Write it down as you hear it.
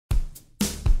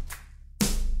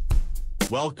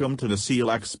Welcome to the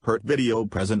SealXpert video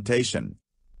presentation.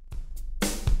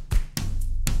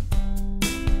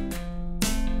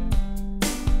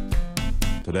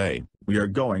 Today, we are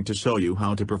going to show you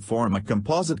how to perform a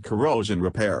composite corrosion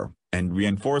repair and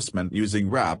reinforcement using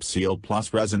Wrap Seal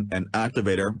plus Resin and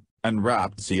Activator, and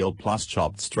Wrap Seal plus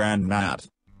Chopped Strand Mat.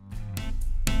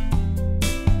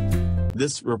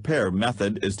 This repair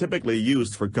method is typically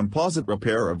used for composite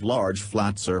repair of large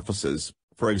flat surfaces,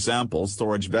 for example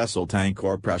storage vessel tank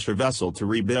or pressure vessel, to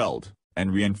rebuild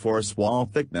and reinforce wall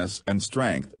thickness and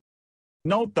strength.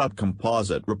 Note that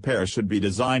composite repair should be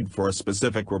designed for a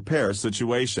specific repair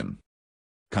situation.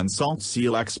 Consult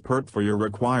SealXpert for your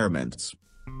requirements.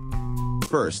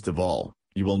 First of all,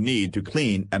 you will need to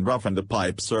clean and roughen the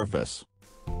pipe surface.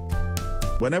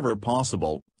 Whenever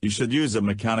possible, you should use a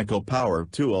mechanical power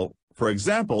tool, for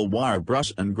example wire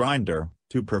brush and grinder,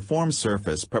 to perform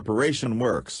surface preparation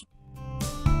works.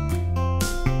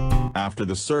 After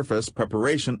the surface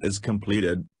preparation is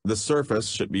completed, the surface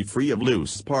should be free of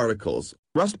loose particles,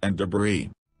 rust and debris.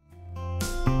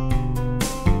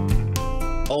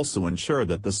 Also ensure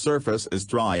that the surface is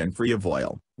dry and free of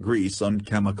oil, grease and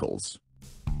chemicals.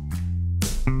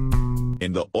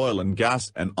 In the oil and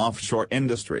gas and offshore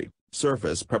industry,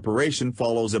 surface preparation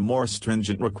follows a more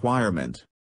stringent requirement.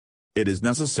 It is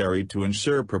necessary to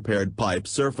ensure prepared pipe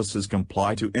surfaces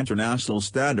comply to international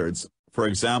standards, for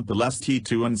example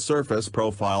ST2 and surface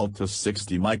profile to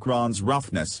 60 microns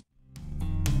roughness.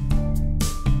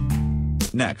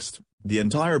 Next, the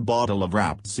entire bottle of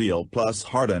Wrap Seal plus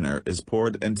hardener is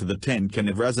poured into the tin can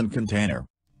of resin container.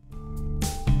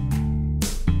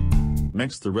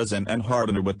 Mix the resin and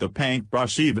hardener with the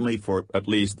paintbrush evenly for at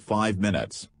least 5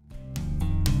 minutes.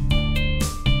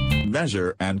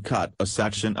 Measure and cut a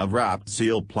section of Wrap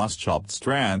Seal plus Chopped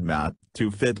Strand Mat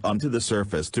to fit onto the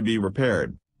surface to be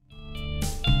repaired.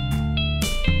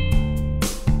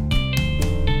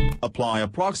 Apply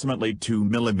approximately 2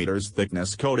 mm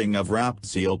thickness coating of Wrap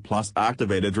Seal plus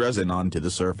activated resin onto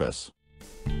the surface.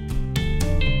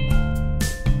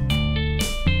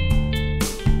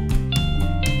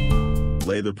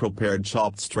 Lay the prepared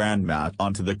chopped strand mat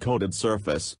onto the coated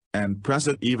surface, and press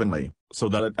it evenly, so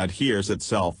that it adheres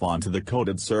itself onto the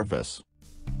coated surface.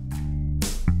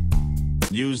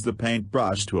 Use the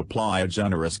paintbrush to apply a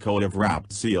generous coat of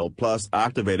Wrap Seal plus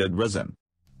activated resin.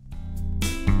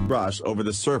 Brush over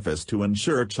the surface to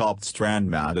ensure chopped strand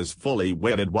mat is fully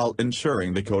wetted while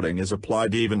ensuring the coating is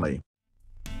applied evenly.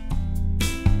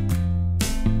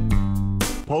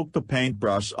 Poke the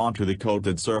paintbrush onto the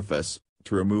coated surface,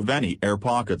 to remove any air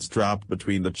pockets trapped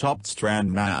between the chopped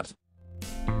strand mat,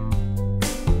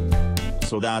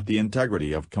 so that the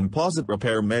integrity of composite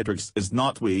repair matrix is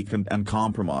not weakened and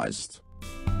compromised.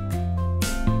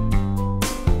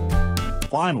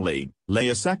 Finally, lay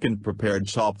a second prepared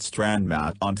chopped strand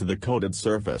mat onto the coated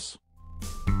surface,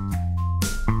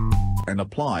 and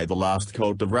apply the last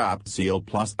coat of Wrap Seal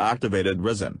plus activated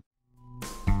resin.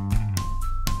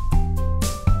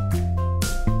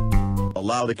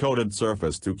 Allow the coated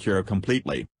surface to cure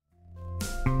completely.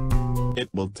 It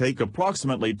will take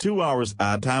approximately 2 hours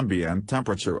at ambient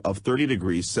temperature of 30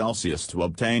 degrees Celsius to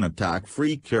obtain a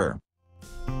tack-free cure.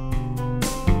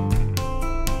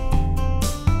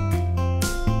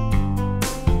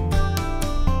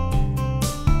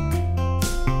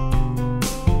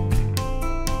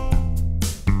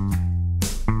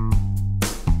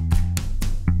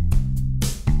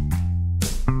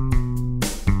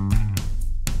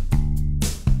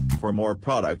 For more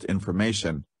product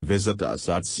information, visit us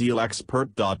at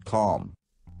SealXpert.com.